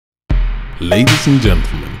Ladies and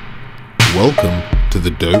gentlemen, welcome to the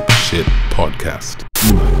Dope Shit Podcast.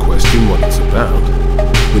 You might question what it's about,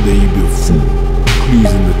 but there you be a fool.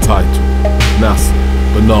 Clues in the title. NASA,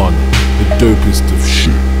 banana, the dopest of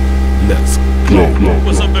shit. Let's go.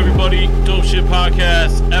 What's up, everybody? Dope Shit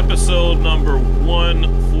Podcast, episode number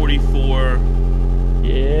 144.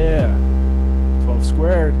 Yeah. 12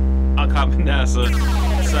 squared. I'm Cop NASA,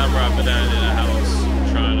 Samurai Banana in the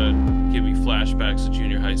house, trying to give me flashbacks to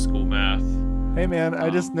junior high school math. Hey, man, I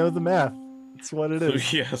just know the math. That's what it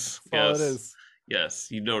is. Yes, That's all it is. Yes,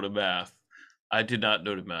 you know the math. I did not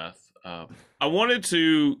know the math. I wanted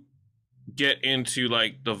to get into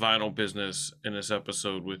like the vinyl business in this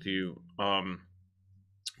episode with you,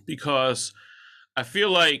 because I feel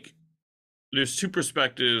like there's two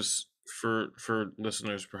perspectives for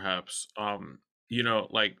listeners, perhaps. You know,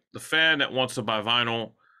 like the fan that wants to buy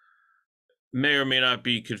vinyl may or may not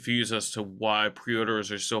be confused as to why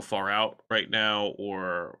pre-orders are so far out right now,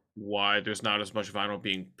 or why there's not as much vinyl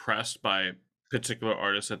being pressed by particular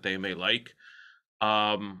artists that they may like.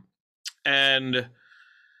 And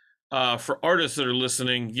for artists that are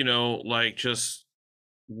listening, you know, like just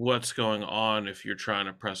what's going on if you're trying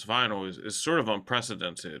to press vinyl is sort of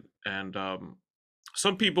unprecedented. And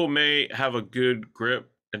some people may have a good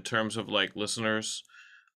grip in terms of like listeners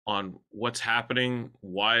on what's happening,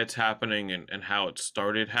 why it's happening, and how it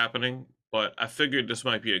started happening. But I figured this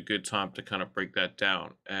might be a good time to kind of break that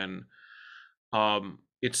down. And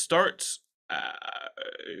it starts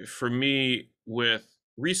for me with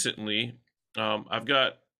recently, I've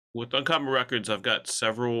got, with Uncommon Records, I've got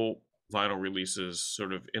several vinyl releases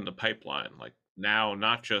sort of in the pipeline. Like now,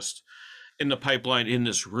 not just in the pipeline in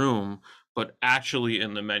this room, but actually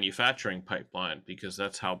in the manufacturing pipeline, because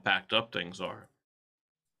that's how backed up things are.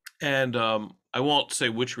 And I won't say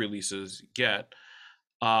which releases yet,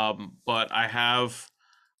 but I have,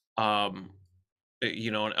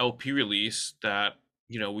 you know, an LP release that,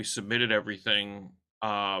 you know, we submitted everything,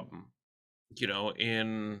 you know,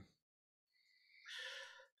 in,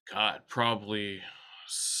 God, probably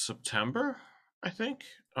September, I think.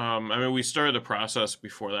 I mean, we started the process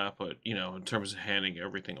before that, but, you know, in terms of handing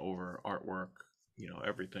everything over, artwork, you know,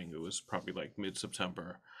 everything, it was probably like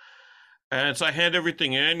mid-September. And so I hand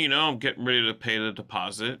everything in, you know, I'm getting ready to pay the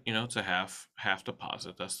deposit. You know, it's a half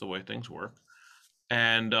deposit. That's the way things work.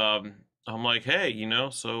 And I'm like, hey, you know,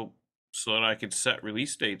 so that I could set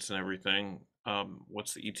release dates and everything,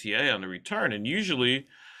 what's the ETA on the return? And usually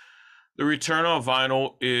the return on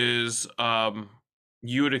vinyl is,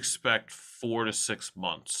 you would expect 4 to 6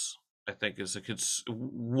 months, I think was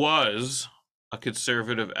a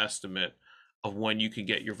conservative estimate of when you could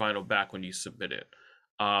get your vinyl back when you submit it.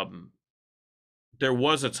 There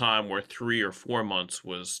was a time where 3 or 4 months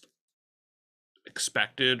was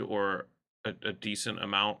expected, or a decent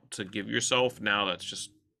amount to give yourself. Now that's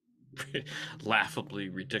just laughably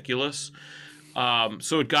ridiculous.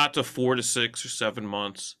 So it got to 4 to 6 or 7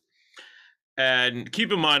 months. And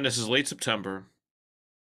keep in mind, this is late September.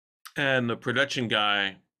 And the production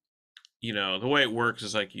guy, you know, the way it works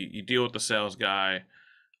is like you deal with the sales guy.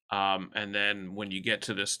 And then when you get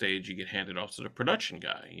to this stage, you get handed off to the production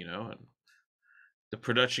guy, you know, and the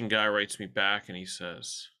production guy writes me back and he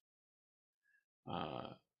says,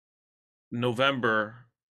 November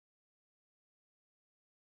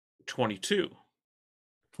 22.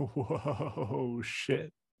 Whoa,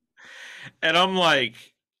 shit. And I'm like,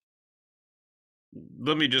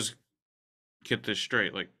 let me just get this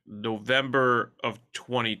straight. Like November of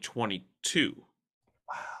 2022.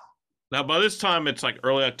 Wow. Now, by this time, it's like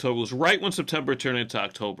early October. It was right when September turned into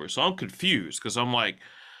October. So I'm confused because I'm like,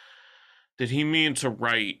 did he mean to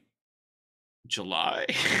write July?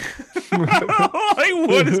 Like,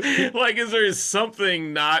 what is, like, is there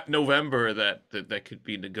something not November that could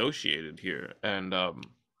be negotiated here? And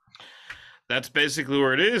that's basically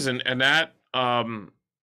where it is. And that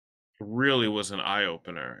really was an eye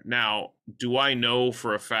opener. Now, do I know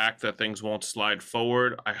for a fact that things won't slide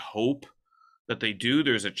forward? I hope that they do.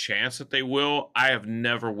 There's a chance that they will. I have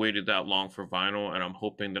never waited that long for vinyl, and I'm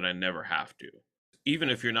hoping that I never have to.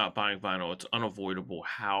 Even if you're not buying vinyl, it's unavoidable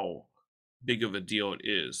how big of a deal it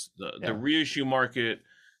is. The reissue market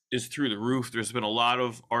is through the roof. There's been a lot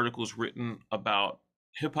of articles written about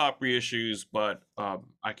hip-hop reissues, but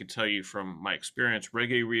I can tell you from my experience,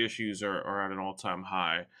 reggae reissues are at an all-time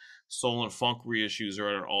high. Soul and funk reissues are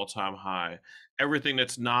at an all-time high. Everything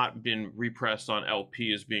that's not been repressed on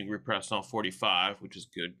LP is being repressed on 45, which is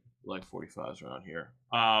good. We like 45s around here.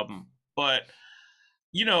 But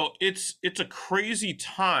you know, it's a crazy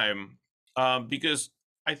time, because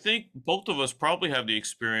I think both of us probably have the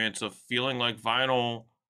experience of feeling like vinyl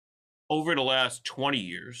over the last 20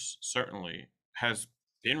 years, certainly, has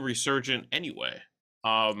been resurgent anyway.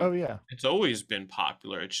 Oh yeah. It's always been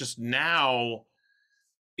popular. It's just now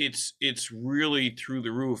it's really through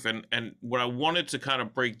the roof. And what I wanted to kind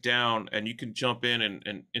of break down, and you can jump in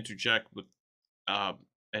and interject with uh,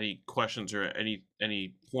 any questions or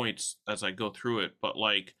any points as I go through it, but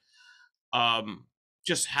like um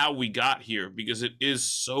just how we got here, because it is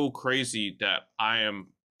so crazy that I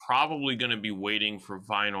am probably going to be waiting for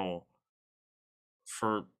vinyl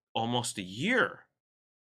for almost a year.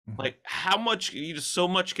 Mhm. Like how much, so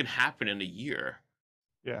much can happen in a year.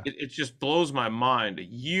 Yeah. It just blows my mind. A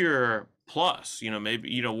year plus,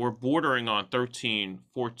 maybe, we're bordering on 13,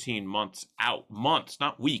 14 months out, months,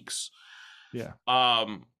 not weeks. Yeah.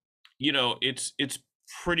 um it's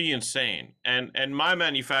pretty insane, and my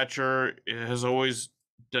manufacturer has always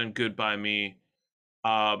done good by me.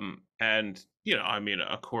 And I mean,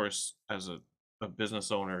 of course, as a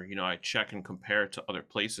business owner, I check and compare to other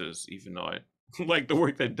places, even though I like the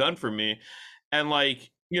work they've done for me. And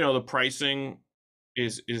like, the pricing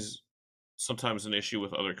is sometimes an issue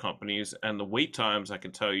with other companies, and the wait times, I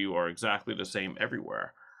can tell you, are exactly the same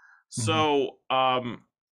everywhere. Hmm. So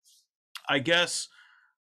I guess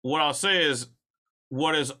what I'll say is,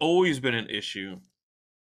 what has always been an issue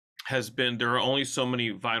has been there are only so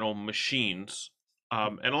many vinyl machines.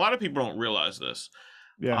 And a lot of people don't realize this,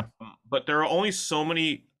 Yeah. but there are only so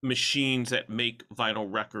many machines that make vinyl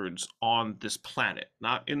records on this planet,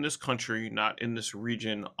 not in this country, not in this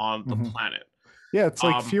region, on the Hmm. planet. Yeah, it's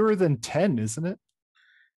like Um, fewer than 10, isn't it?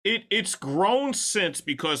 it's grown since,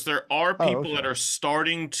 because there are Oh, people that okay. are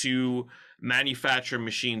starting to manufacture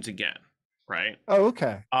machines again, right? Oh,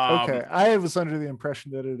 okay. Okay. Um, I was under the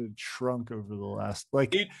impression that it had shrunk over the last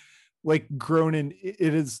it like grown in it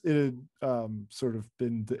had sort of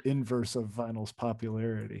been the inverse of vinyl's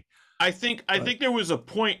popularity. I But think there was a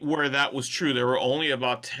point where that was true. There were only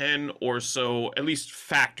about 10 or so, at least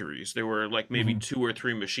factories. There were like maybe mhm, 2 or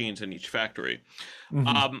 3 machines in each factory. mhm,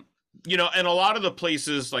 Um, and a lot of the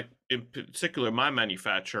places, like in particular, my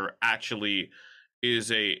manufacturer actually is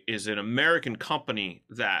an American company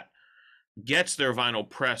that gets their vinyl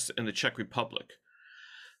pressed in the Czech Republic,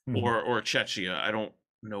 mhm. or Czechia. I don't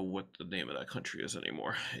know what the name of that country is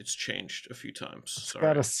anymore. It's changed a few times. It's got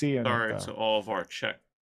Sorry. a C in it Sorry to though. all of our Czech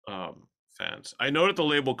fans. I know that the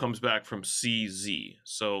label comes back from CZ,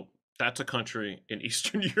 so that's a country in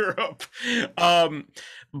Eastern Europe. Um,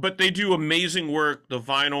 but they do amazing work. The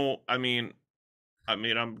vinyl, I mean,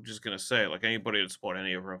 I'm just gonna say, like, anybody that's bought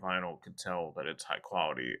any of our vinyl can tell that it's high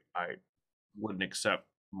quality. I wouldn't accept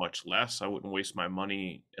much less. I wouldn't waste my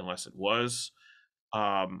money unless it was.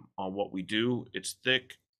 On what we do, it's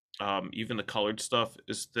thick. Even the colored stuff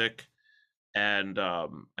is thick, and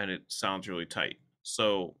it sounds really tight.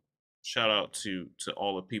 So shout out to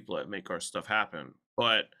all the people that make our stuff happen.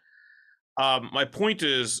 But my point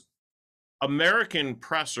is, American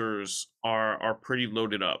pressers are pretty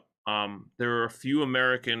loaded up. There are a few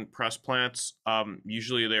American press plants.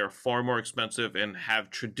 Usually they are far more expensive and have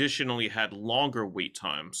traditionally had longer wait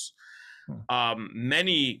times. Hmm.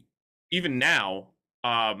 Many, even now,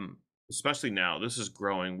 especially now, this is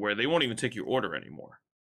growing, where they won't even take your order anymore.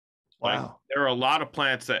 Like, Wow. there are a lot of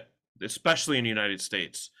plants that, especially in the United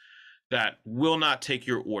States, that will not take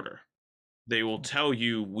your order. They will tell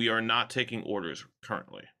you, we are not taking orders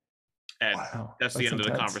currently. And Wow. that's the That's end of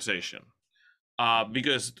the intense. conversation.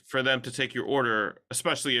 Because for them to take your order,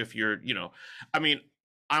 especially if you're, I mean,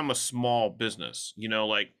 I'm a small business,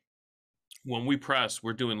 like when we press,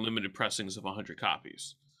 we're doing limited pressings of 100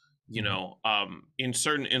 copies. Mhm. In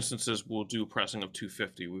certain instances, we'll do pressing of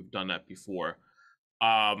 250. We've done that before.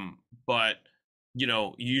 But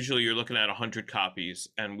usually you're looking at 100 copies,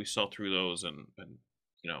 and we sell through those, and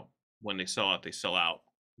when they sell out, they sell out.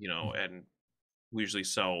 And we usually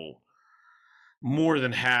sell more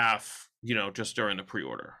than half, just during the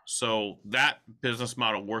pre-order. So that business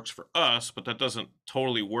model works for us, but that doesn't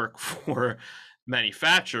totally work for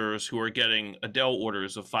manufacturers who are getting Adele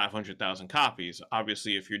orders of 500,000 copies.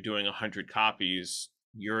 Obviously, if you're doing 100 copies,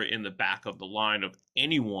 you're in the back of the line of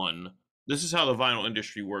anyone. This is how the vinyl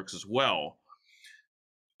industry works as well.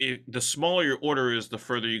 The smaller your order is, the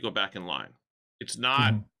further you go back in line. It's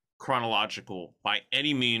not Mhm. chronological by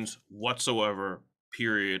any means whatsoever,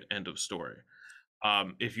 period, end of story.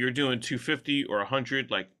 If you're doing 250 or 100,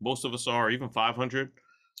 like most of us are, even 500,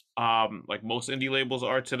 like most indie labels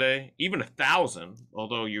are today, even 1,000,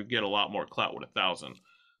 although you get a lot more clout with 1,000,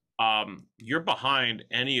 you're behind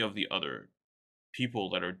any of the other people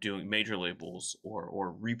that are doing major labels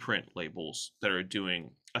or reprint labels that are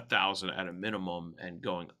doing 1,000 at a minimum and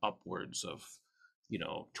going upwards of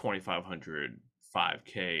 2,500,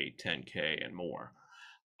 5K, 10K, and more.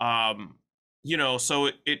 So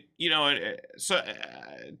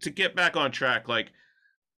to get back on track, like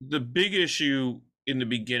the big issue in the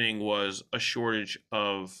beginning was a shortage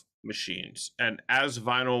of machines, and as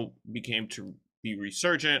vinyl became to be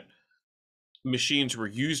resurgent, machines were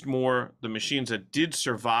used more. The machines that did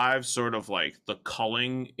survive sort of like the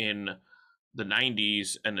culling in the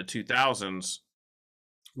 90s and the 2000s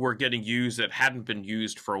were getting used that hadn't been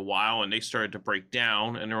used for a while, and they started to break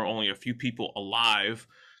down, and there were only a few people alive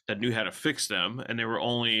that knew how to fix them, and there were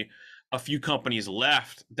only a few companies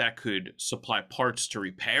left that could supply parts to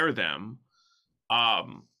repair them.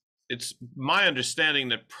 It's my understanding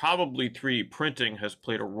that probably 3D printing has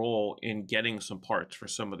played a role in getting some parts for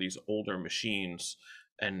some of these older machines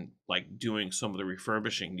and like doing some of the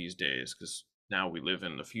refurbishing these days, because now we live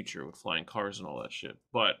in the future with flying cars and all that shit.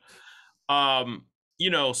 But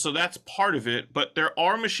so that's part of it. But there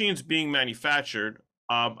are machines being manufactured.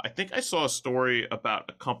 I think I saw a story about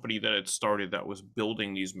a company that had started that was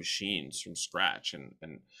building these machines from scratch, and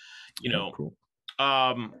Cool.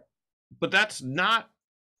 but that's not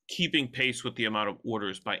keeping pace with the amount of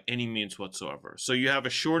orders by any means whatsoever. So you have a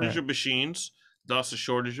shortage of machines, thus a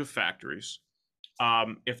shortage of factories.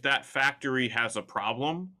 If that factory has a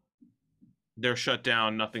problem, they're shut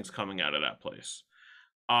down. Nothing's coming out of that place.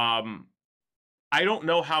 I don't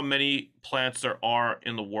know how many plants there are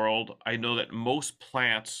in the world. I know that most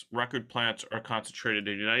plants, record plants, are concentrated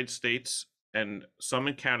in the United States and some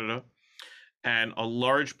in Canada, and a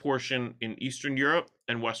large portion in Eastern Europe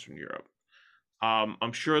and Western Europe.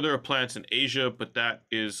 I'm sure there are plants in Asia, but that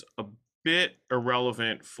is a bit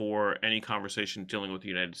irrelevant for any conversation dealing with the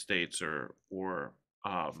United States or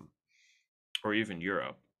even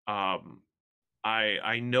Europe.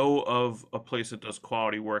 I know of a place that does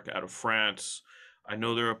quality work out of France. I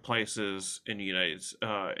know there are places in the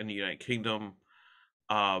United Kingdom,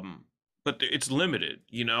 but it's limited.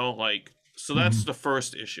 So that's the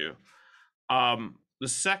first issue. The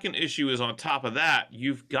second issue is, on top of that,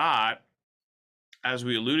 you've got, as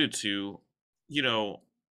we alluded to,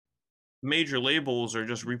 major labels are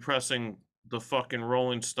just repressing the fucking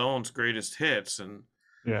Rolling Stones greatest hits and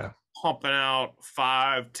pumping out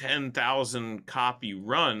 5,000-10,000 copy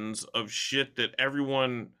runs of shit that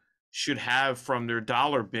everyone should have from their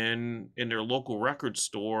dollar bin in their local record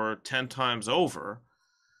store 10 times over.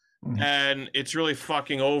 And it's really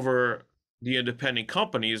fucking over the independent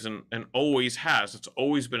companies, and always has. It's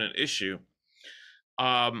always been an issue.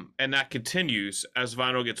 And that continues as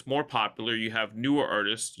vinyl gets more popular. You have newer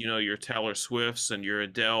artists, your Taylor Swifts and your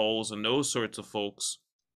Adeles and those sorts of folks.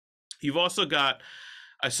 You've also got,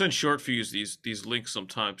 I send short fuse these links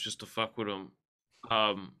sometimes just to fuck with them.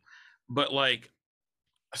 But like,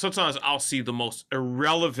 sometimes I'll see the most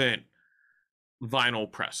irrelevant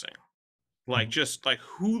vinyl pressing. Like, just like,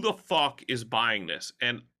 who the fuck is buying this?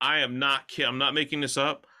 And I'm not making this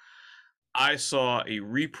up. I saw a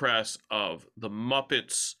repress of the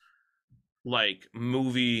Muppets like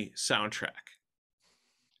movie soundtrack,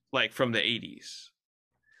 like from the 80s.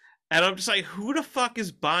 And I'm just like, who the fuck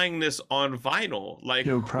is buying this on vinyl? Like,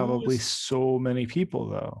 probably so many people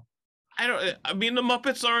though. I mean, the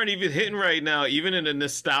Muppets aren't even hitting right now, even in a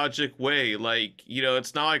nostalgic way. Like,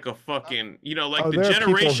 it's not like a fucking, like the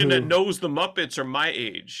generation that knows the Muppets are my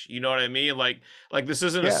age. You know what I mean? Like this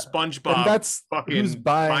isn't a SpongeBob that's fucking who's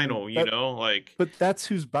buying vinyl, like. But that's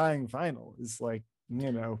who's buying vinyl is like,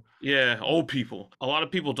 Yeah, old people. A lot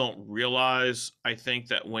of people don't realize, I think,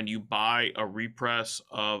 that when you buy a repress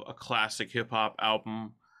of a classic hip hop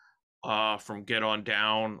album, from Get On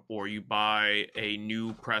Down, or you buy a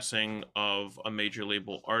new pressing of a major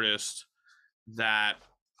label artist, that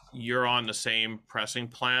you're on the same pressing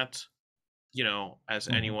plant, as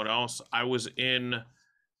anyone else. I was in,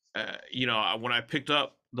 when I picked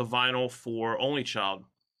up the vinyl for Only Child,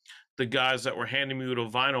 the guys that were handing me the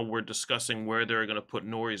vinyl were discussing where they're going to put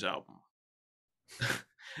Nori's album.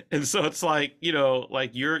 And so it's like,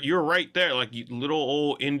 like you're right there. Like, little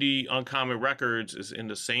old indie Uncommon Records is in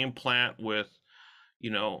the same plant with,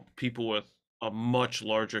 people with a much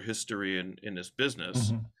larger history in this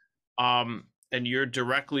business. And you're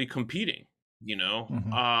directly competing,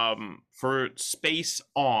 for space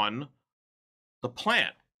on the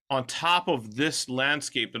plant, on top of this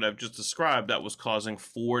landscape that I've just described that was causing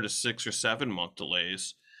 4 to 6 or 7 month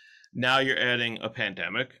delays. Now you're adding a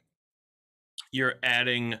pandemic. You're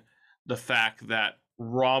adding the fact that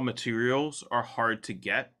raw materials are hard to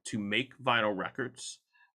get to make vinyl records,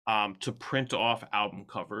 to print off album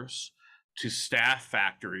covers, to staff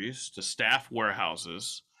factories, to staff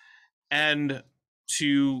warehouses. And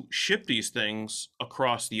to ship these things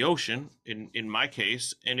across the ocean. In my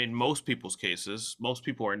case, and in most people's cases, most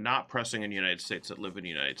people are not pressing in the United States that live in the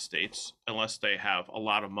United States unless they have a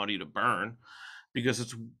lot of money to burn, because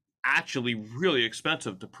it's actually really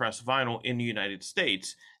expensive to press vinyl in the United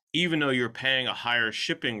States. Even though you're paying a higher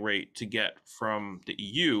shipping rate to get from the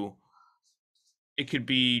EU, it could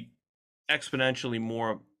be exponentially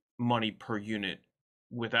more money per unit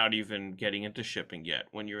without even getting into shipping yet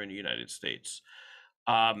when you're in the United States.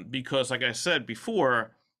 Because, like I said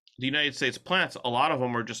before, the United States plants, a lot of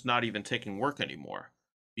them are just not even taking work anymore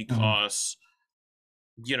because,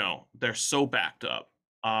 you know, they're so backed up.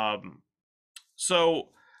 So,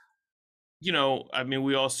 you know, I mean,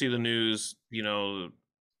 we all see the news, you know,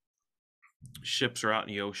 ships are out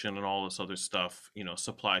in the ocean and all this other stuff, you know,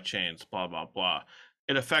 supply chains, blah, blah, blah.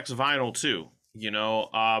 It affects vinyl too. You know,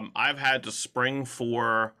 I've had to spring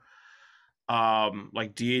for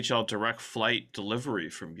like DHL direct flight delivery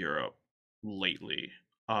from Europe lately,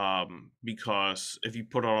 because if you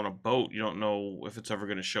put it on a boat, you don't know if it's ever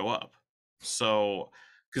going to show up. So,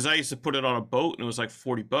 because I used to put it on a boat and it was like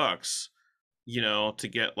 $40, you know, to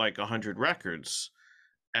get like 100 records,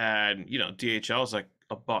 and you know DHL is like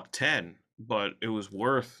 $1.10, but it was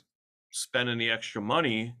worth spending the extra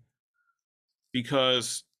money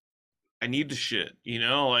because I need the shit, you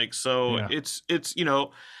know, like, so Yeah. it's, you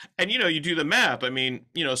know, and, you know, you do the math. I mean,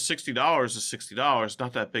 you know, $60 is $60,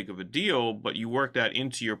 not that big of a deal, but you work that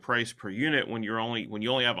into your price per unit when you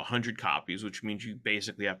only have 100 copies, which means you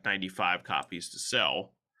basically have 95 copies to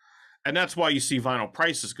sell. And that's why you see vinyl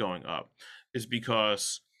prices going up, is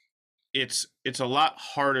because it's a lot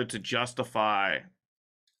harder to justify,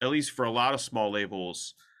 at least for a lot of small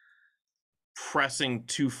labels, pressing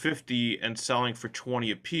 250 and selling for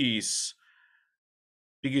 20 a piece,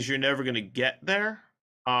 because you're never going to get there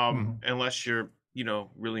unless you're, you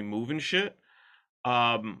know, really moving shit.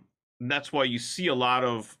 And that's why you see a lot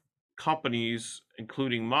of companies,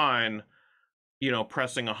 including mine, you know,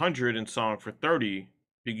 pressing 100 and selling for 30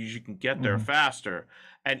 because you can get there faster.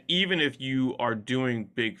 And even if you are doing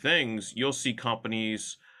big things, you'll see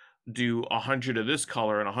companies do 100 of this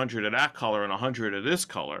color and 100 of that color and 100 of this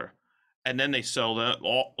color, and then they sell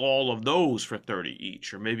all of those for 30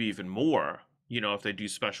 each, or maybe even more, you know, if they do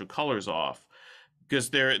special colors off,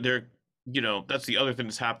 because they're you know, that's the other thing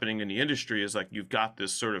that's happening in the industry, is like you've got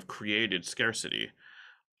this sort of created scarcity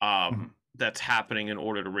that's happening in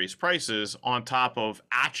order to raise prices on top of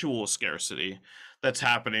actual scarcity that's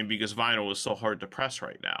happening because vinyl is so hard to press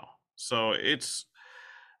right now. So it's,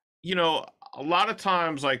 you know, a lot of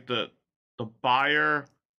times like the buyer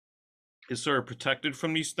is sort of protected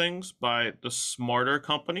from these things by the smarter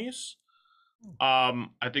companies. I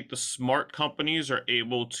think the smart companies are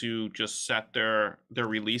able to just set their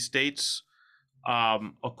release dates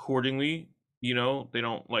accordingly. You know, they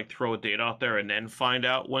don't like throw a date out there and then find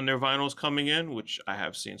out when their vinyl's coming in, which I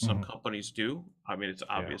have seen some companies do. I mean, it's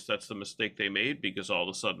obvious that's the mistake they made, because all of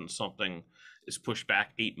a sudden something is pushed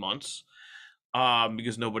back 8 months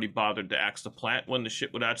because nobody bothered to ask the plant when the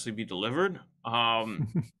shit would actually be delivered.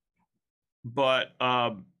 But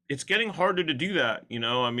it's getting harder to do that, you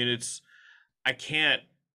know. I mean, I can't,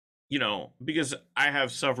 you know, because I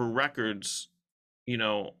have several records, you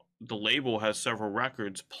know, the label has several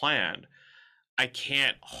records planned. I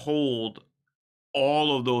can't hold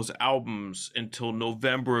all of those albums until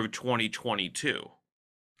November of 2022.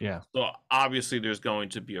 Yeah. So obviously there's going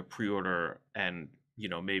to be a pre-order, and, you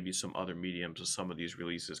know, maybe some other mediums of some of these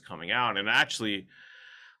releases coming out. And actually,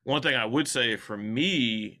 one thing I would say for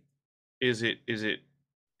me is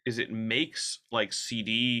it makes like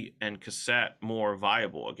CD and cassette more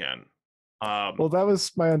viable again. Well, that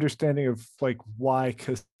was my understanding of like why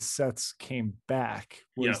cassettes came back,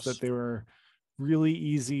 was Yes. that they were really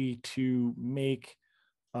easy to make,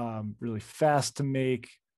 really fast to make,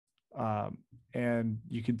 and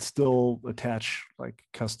you could still attach like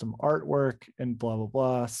custom artwork and blah blah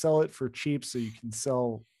blah, sell it for cheap so you can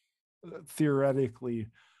sell theoretically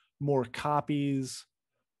more copies.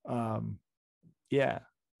 Yeah,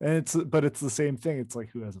 and it's the same thing. It's like,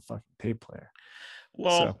 who has a fucking tape player?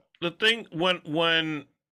 Well, So the thing, when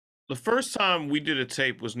the first time we did a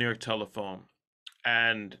tape was New York Telephone,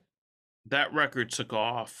 and that record took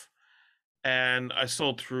off, and I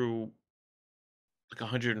sold through like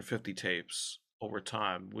 150 tapes over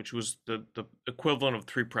time, which was the equivalent of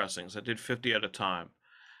 3 pressings. I did 50 at a time,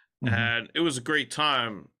 and it was a great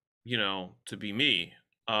time, you know, to be me.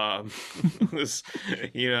 This,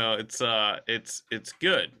 you know, it's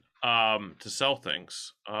good to sell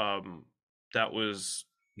things. That was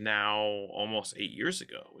now almost 8 years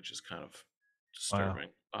ago, which is kind of disturbing.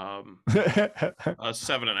 Wow.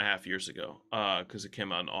 7.5 years ago, because it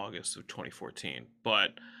came out in August of 2014.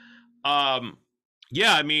 But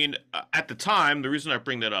yeah, I mean, at the time, the reason I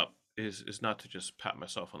bring that up is not to just pat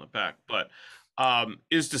myself on the back, but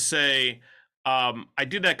is to say I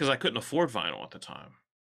did that because I couldn't afford vinyl at the time.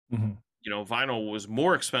 Mhm. You know, vinyl was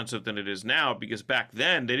more expensive than it is now because back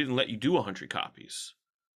then they didn't let you do 100 copies.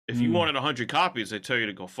 If you wanted 100 copies, they tell you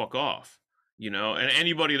to go fuck off. You know, and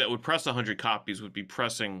anybody that would press 100 copies would be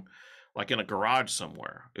pressing like in a garage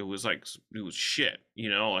somewhere. It was like, it was shit, you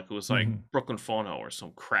know, like it was like Mhm. Brooklyn Phono or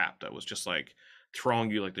some crap that was just like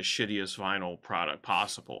throwing you like the shittiest vinyl product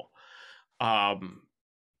possible.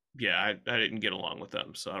 Yeah, I didn't get along with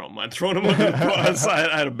them, so I don't mind throwing them under the bus.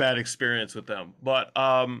 I had a bad experience with them. But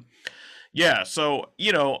yeah, so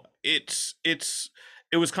you know, it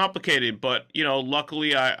was complicated, but you know,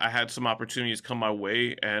 luckily I had some opportunities come my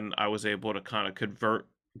way, and I was able to kind of convert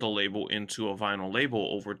the label into a vinyl label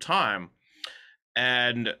over time.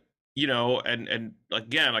 And you know, and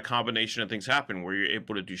again, a combination of things happen where you're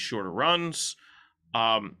able to do shorter runs.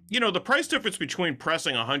 You know, the price difference between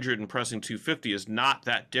pressing 100 and pressing 250 is not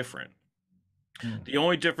that different. Mm. The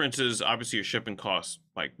only difference is obviously your shipping costs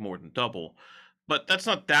like more than double, but that's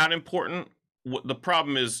not that important. What the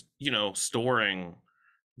problem is, you know, storing,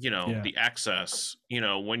 you know, Yeah. the excess, you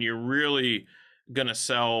know, when you're really gonna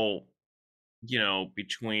sell, you know,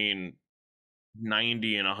 between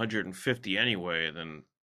 90 and 150 anyway, then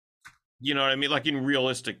you know what I mean? Like in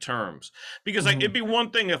realistic terms. Because like it'd Mhm. be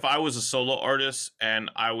one thing if I was a solo artist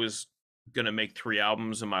and I was gonna make 3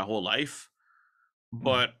 albums in my whole life, Mhm.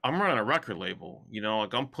 but I'm running a record label, you know,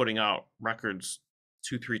 like I'm putting out records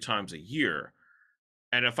 2, 3 times a year.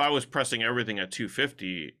 And if I was pressing everything at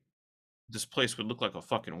 250, this place would look like a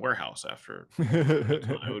fucking warehouse after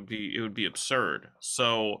it would be absurd.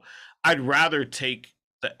 So I'd rather take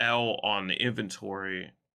the L on the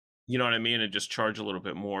inventory, you know what I mean, and just charge a little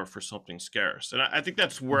bit more for something scarce. And I think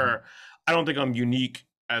that's Mhm. where I don't think I'm unique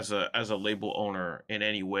as a label owner in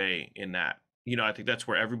any way in that. You know, I think that's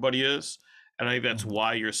where everybody is. And I think that's Mhm.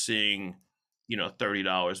 why you're seeing, you know,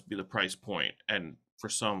 $30 be the price point, and for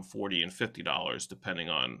some 40 and $50, depending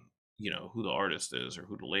on, you know, who the artist is or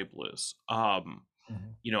who the label is. Mhm.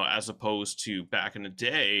 You know, as opposed to back in the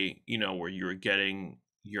day, you know, where you were getting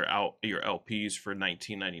your LPs for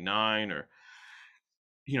 19.99, or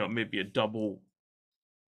you know, maybe a double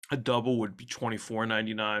would be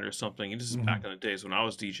 24.99 or something. And this is back Mhm. in the days when I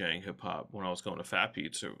was DJing hip hop, when I was going to Fat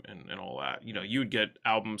Beats and all that. You know, you would get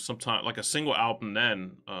albums sometime, like a single album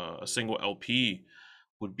then, a single LP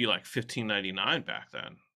would be like 15.99 back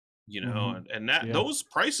then. You know, Mhm. and that Yeah. those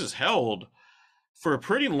prices held for a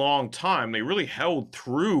pretty long time. They really held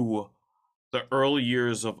through the early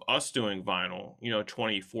years of us doing vinyl, you know,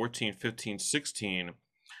 2014, 15, 16.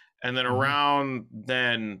 And then Mhm. around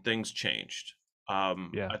then things changed.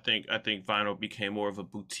 Yeah. I think vinyl became more of a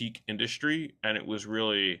boutique industry, and it was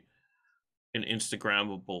really an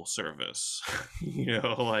Instagrammable service. You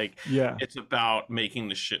know, like Yeah. it's about making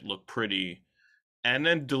the shit look pretty and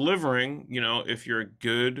then delivering, you know, if you're a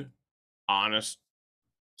good, honest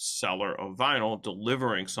seller of vinyl,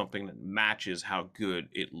 delivering something that matches how good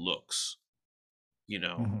it looks, you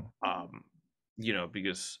know. Mhm. Um, you know,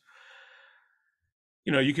 because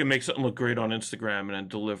you know, you can make something look great on Instagram and then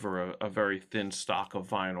deliver a very thin stock of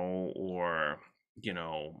vinyl, or, you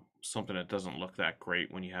know, something that doesn't look that great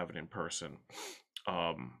when you have it in person.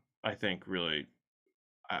 I think really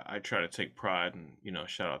I try to take pride, and, you know,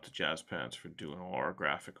 shout out to Jazz Pants for doing all our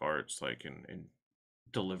graphic arts, like in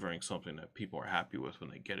delivering something that people are happy with when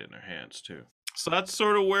they get it in their hands too. So that's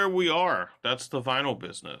sort of where we are. That's the vinyl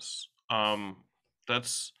business.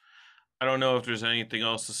 That's I don't know if there's anything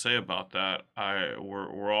else to say about that.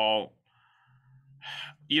 We're all,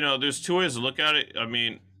 you know, there's two ways to look at it. I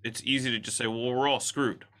mean, it's easy to just say, well, we're all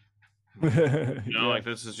screwed. You know, Yeah. like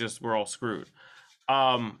this is just we're all screwed.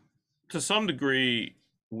 Um, to some degree,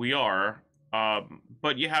 we are.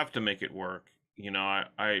 But you have to make it work. You know,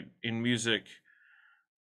 I in music,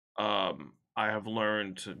 I have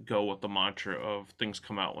learned to go with the mantra of things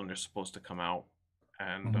come out when they're supposed to come out,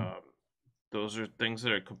 and Mhm. those are things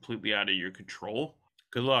that are completely out of your control.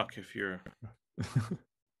 Good luck if you're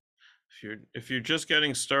just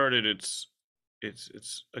getting started. It's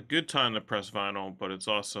a good time to press vinyl, but it's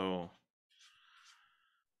also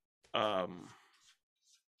um,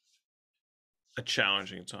 a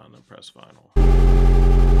challenging time to press vinyl.